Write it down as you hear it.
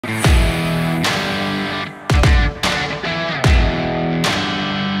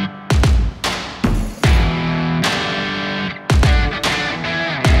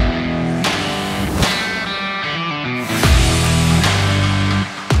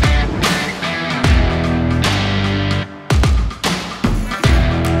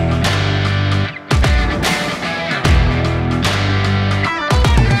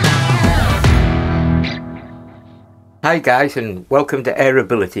Hi guys, and welcome to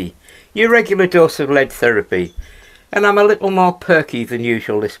AirAbility, your regular dose of lead therapy. And I'm a little more perky than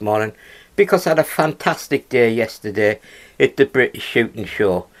usual this morning because I had a fantastic day yesterday at the British Shooting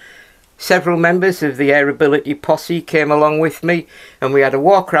Show. Several members of the AirAbility posse came along with me and we had a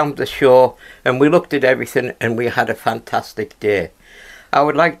walk around the show and we looked at everything and we had a fantastic day. I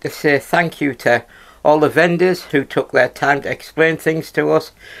would like to say thank you to all the vendors who took their time to explain things to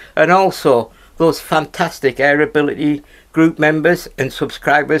us, and also those fantastic AirAbility group members and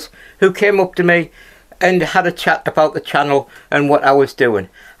subscribers who came up to me and had a chat about the channel and what I was doing.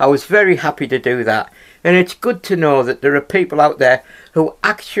 I was very happy to do that, and it's good to know that there are people out there who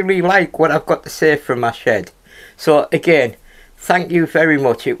actually like what I've got to say from my shed. So again, thank you very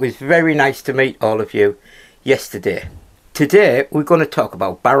much. It was very nice to meet all of you yesterday. Today we're going to talk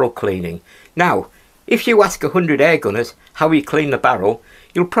about barrel cleaning. Now, if you ask 100 airgunners how you clean the barrel,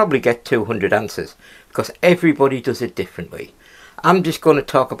 you'll probably get 200 answers because everybody does it differently. I'm just going to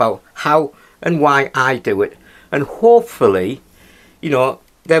talk about how and why I do it, and hopefully, you know,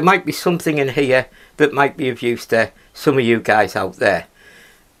 there might be something in here that might be of use to some of you guys out there.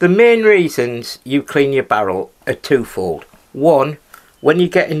 The main reasons you clean your barrel are twofold. One, when you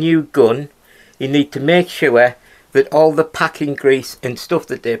get a new gun, you need to make sure that all the packing grease and stuff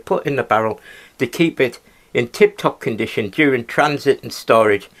that they put in the barrel to keep it in tip-top condition during transit and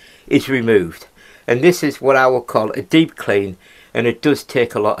storage is removed. And this is what I would call a deep clean, and it does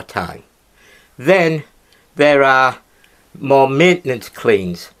take a lot of time. Then there are more maintenance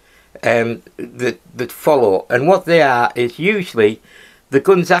cleans that follow, and what they are is usually the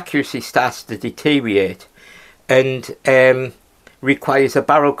gun's accuracy starts to deteriorate and requires a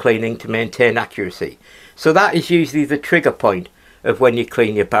barrel cleaning to maintain accuracy. So that is usually the trigger point of when you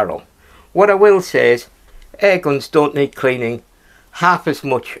clean your barrel. What I will say is air guns don't need cleaning half as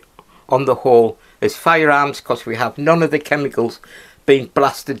much on the whole as firearms, because we have none of the chemicals being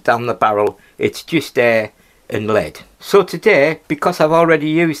blasted down the barrel. It's just air and lead. So today, because I've already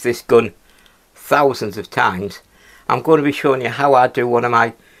used this gun thousands of times, I'm going to be showing you how I do one of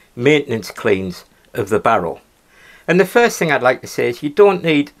my maintenance cleans of the barrel. And the first thing I'd like to say is you don't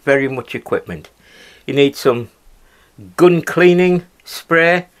need very much equipment. You need some gun cleaning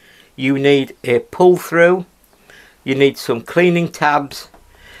spray, you need a pull through, you need some cleaning tabs,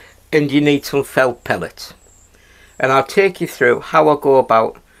 and you need some felt pellets. And I'll take you through how I go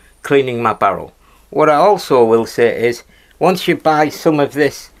about cleaning my barrel. What I also will say is, once you buy some of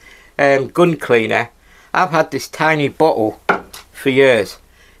this gun cleaner, I've had this tiny bottle for years.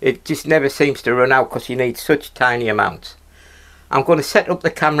 It just never seems to run out because you need such tiny amounts. I'm going to set up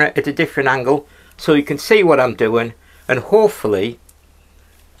the camera at a different angle so you can see what I'm doing, and hopefully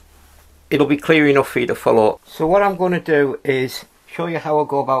it'll be clear enough for you to follow. So what I'm going to do is show you how I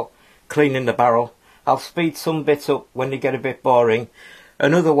go about cleaning the barrel. I'll speed some bits up when they get a bit boring,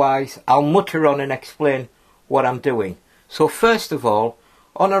 and otherwise I'll mutter on and explain what I'm doing. So first of all,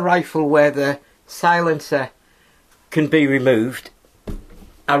 on a rifle where the silencer can be removed,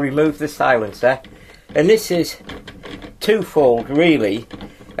 I remove the silencer, and this is twofold really.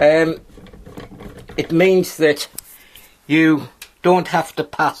 It means that you don't have to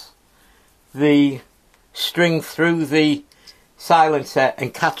pass the string through the silencer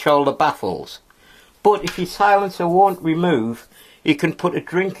and catch all the baffles. But if your silencer won't remove, you can put a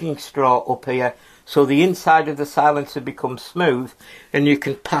drinking straw up here so the inside of the silencer becomes smooth and you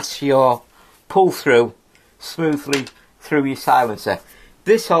can pass your pull through smoothly through your silencer.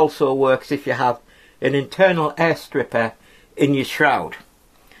 This also works if you have an internal air stripper in your shroud.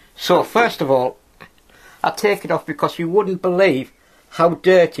 So first of all, I take it off because you wouldn't believe how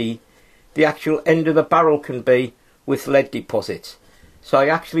dirty the actual end of the barrel can be with lead deposits. So I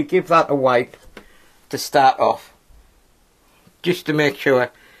actually give that a wipe to start off, just to make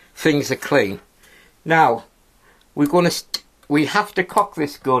sure things are clean. Now we have to cock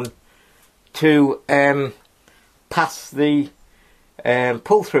this gun to pass the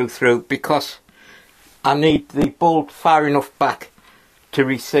pull through because I need the bolt far enough back to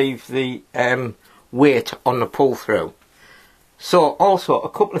receive the weight on the pull through. So also a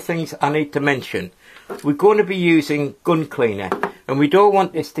couple of things I need to mention. We're going to be using gun cleaner and we don't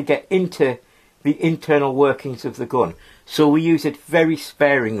want this to get into the internal workings of the gun, so we use it very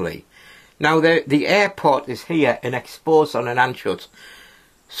sparingly. Now the air port is here and exposed on an anschutz,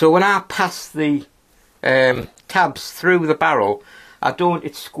 so when I pass the tabs through the barrel, I don't want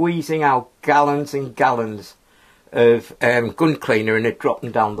it squeezing out gallons and gallons of gun cleaner and it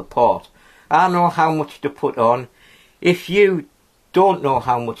dropping down the port. I know how much to put on. If you don't know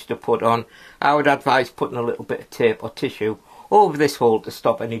how much to put on, I would advise putting a little bit of tape or tissue over this hole to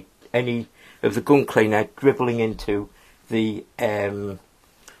stop any of the gun cleaner dribbling into the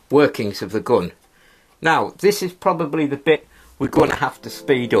workings of the gun. Now this is probably the bit we're going to have to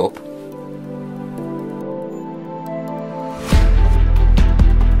speed up.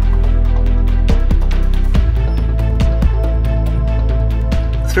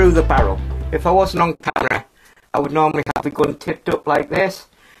 Through the barrel. If I wasn't on camera, I would normally have the gun tipped up like this,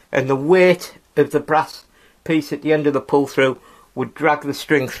 and the weight of the brass piece at the end of the pull through would drag the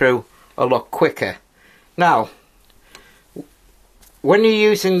string through a lot quicker. Now, when you're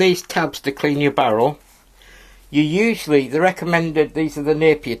using these tabs to clean your barrel, you usually, these are the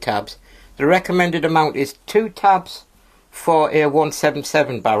Napier tabs, the recommended amount is 2 tabs for a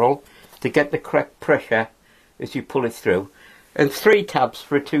 177 barrel to get the correct pressure as you pull it through, and 3 tabs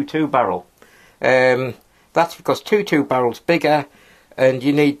for a 22 barrel. That's because 22 barrel's bigger, and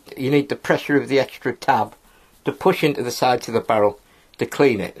you need the pressure of the extra tab to push into the sides of the barrel to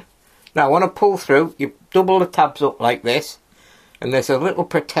clean it. Now on a pull through, you double the tabs up like this, and there's a little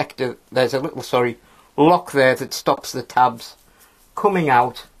protector, lock there that stops the tabs coming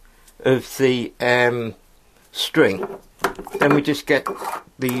out of the string. Then we just get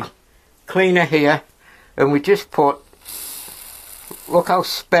the cleaner here, and we just put, look how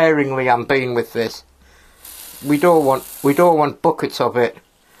sparingly I'm being with this. We don't want buckets of it.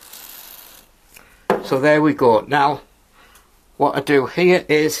 So there we go. Now what I do here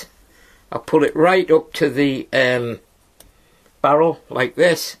is I pull it right up to the barrel like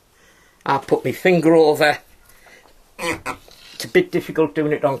this. I put my finger over. It's a bit difficult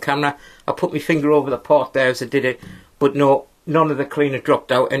doing it on camera. I put my finger over the port there as I did it, but no, none of the cleaner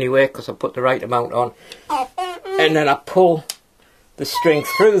dropped out anyway because I put the right amount on. And then I pull the string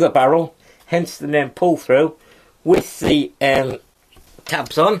through the barrel, hence the name pull through, with the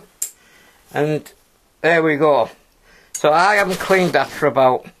tabs on, and there we go. So I haven't cleaned that for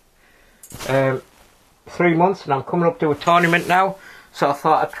about 3 months, and I'm coming up to a tournament now, so I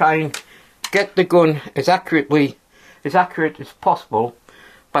thought I'd try and get the gun as accurate as possible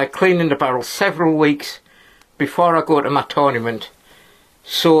by cleaning the barrel several weeks before I go to my tournament,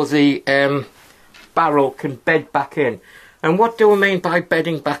 so the barrel can bed back in. And what do I mean by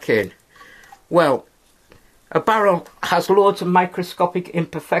bedding back in? Well, a barrel has loads of microscopic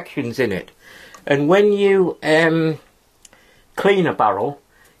imperfections in it, and when you clean a barrel,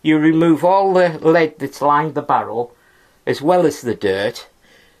 you remove all the lead that's lined the barrel as well as the dirt,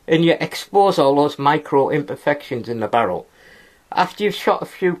 and you expose all those micro imperfections in the barrel. After you've shot a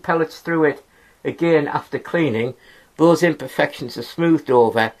few pellets through it again after cleaning, those imperfections are smoothed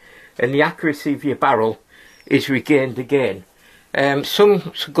over and the accuracy of your barrel is regained again.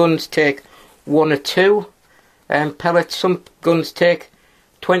 Some guns take 1 or 2 pellets, some guns take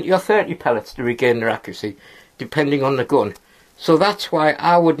 20 or 30 pellets to regain their accuracy, depending on the gun. So that's why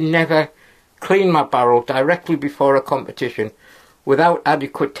I would never clean my barrel directly before a competition without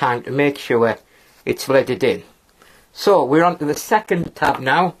adequate time to make sure it's leaded in. So we're on to the second tab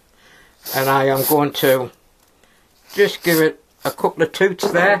now, and I am going to just give it a couple of toots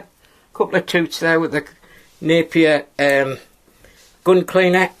there with the Napier gun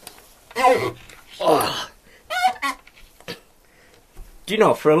cleaner. Oh. Do you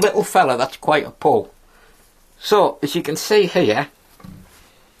know, for a little fella that's quite a pull. So as you can see here,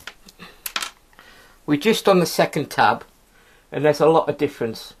 we're just on the second tab, and there's a lot of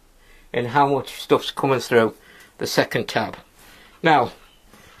difference in how much stuff's coming through the second tab. Now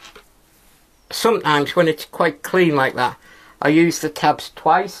sometimes when it's quite clean like that, I use the tabs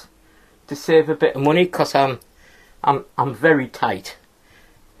twice to save a bit of money, because I'm very tight.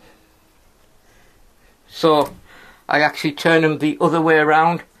 So I actually turn them the other way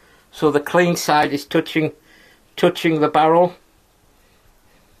around, so the clean side is touching the barrel.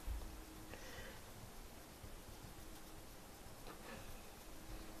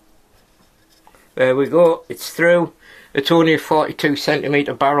 There we go, it's through. It's only a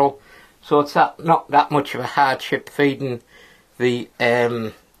 42cm barrel, so it's not that much of a hardship feeding the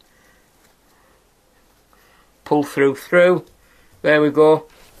pull through. There we go.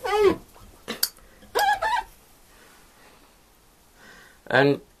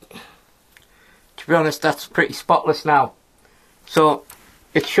 And to be honest, that's pretty spotless now. So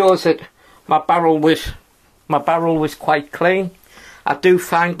it shows that my barrel was quite clean. I do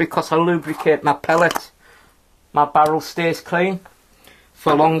find, because I lubricate my pellets, my barrel stays clean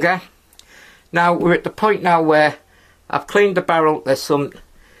for longer. Now we're at the point now where I've cleaned the barrel. There's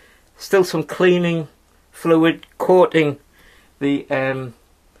still some cleaning fluid coating the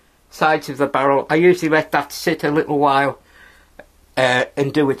sides of the barrel. I usually let that sit a little while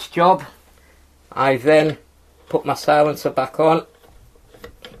and do its job. I then put my silencer back on,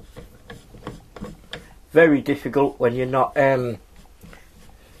 very difficult when you're not at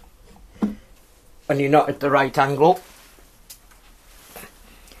the right angle.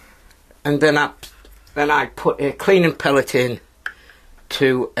 And then I put a cleaning pellet in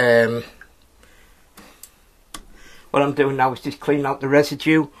to what I'm doing now is just clean out the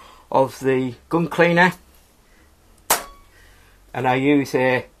residue of the gun cleaner, and I use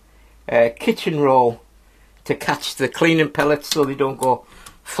a kitchen roll to catch the cleaning pellets so they don't go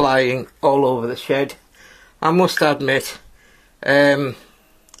flying all over the shed. I must admit, I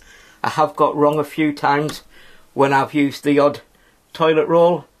have got wrong a few times when I've used the odd toilet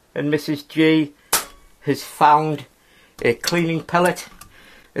roll, and Mrs. G has found a cleaning pellet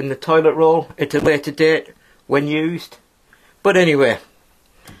in the toilet roll at a later date when used. But anyway,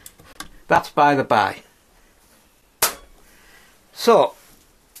 that's by the by. So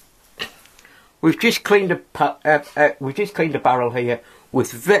we've just cleaned a barrel here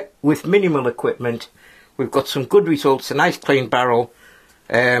with minimal equipment. We've got some good results, a nice clean barrel.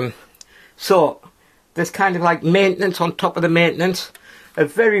 So there's kind of like maintenance on top of the maintenance. A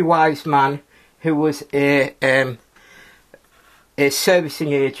very wise man who was a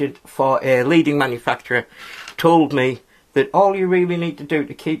servicing agent for a leading manufacturer told me that all you really need to do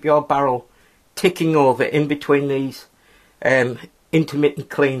to keep your barrel ticking over in between these intermittent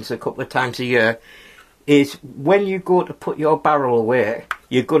cleans a couple of times a year is when you go to put your barrel away,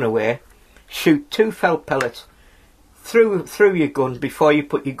 your gun away, shoot 2 felt pellets through your gun before you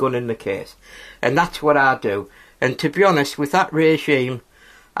put your gun in the case. And that's what I do. And to be honest, with that regime,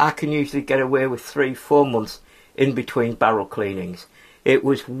 I can usually get away with 3-4 months in between barrel cleanings. It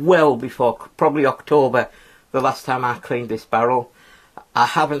was well before, probably October, the last time I cleaned this barrel. I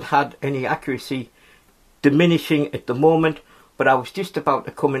haven't had any accuracy diminishing at the moment, but I was just about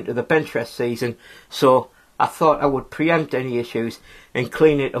to come into the benchrest season, so I thought I would preempt any issues and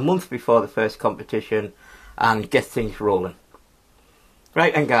clean it a month before the first competition and get things rolling.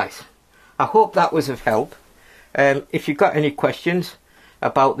 Right then guys, I hope that was of help. If you've got any questions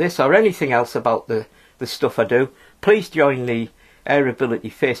about this or anything else about the stuff I do, please join the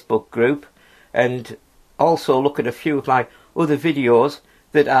AirAbility Facebook group, and also look at a few of my other videos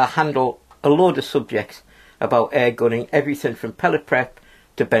that I handle a load of subjects about air gunning, everything from pellet prep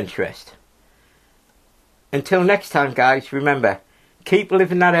to benchrest. Until next time guys, remember, keep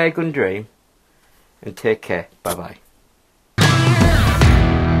living that airgun dream and take care. Bye bye.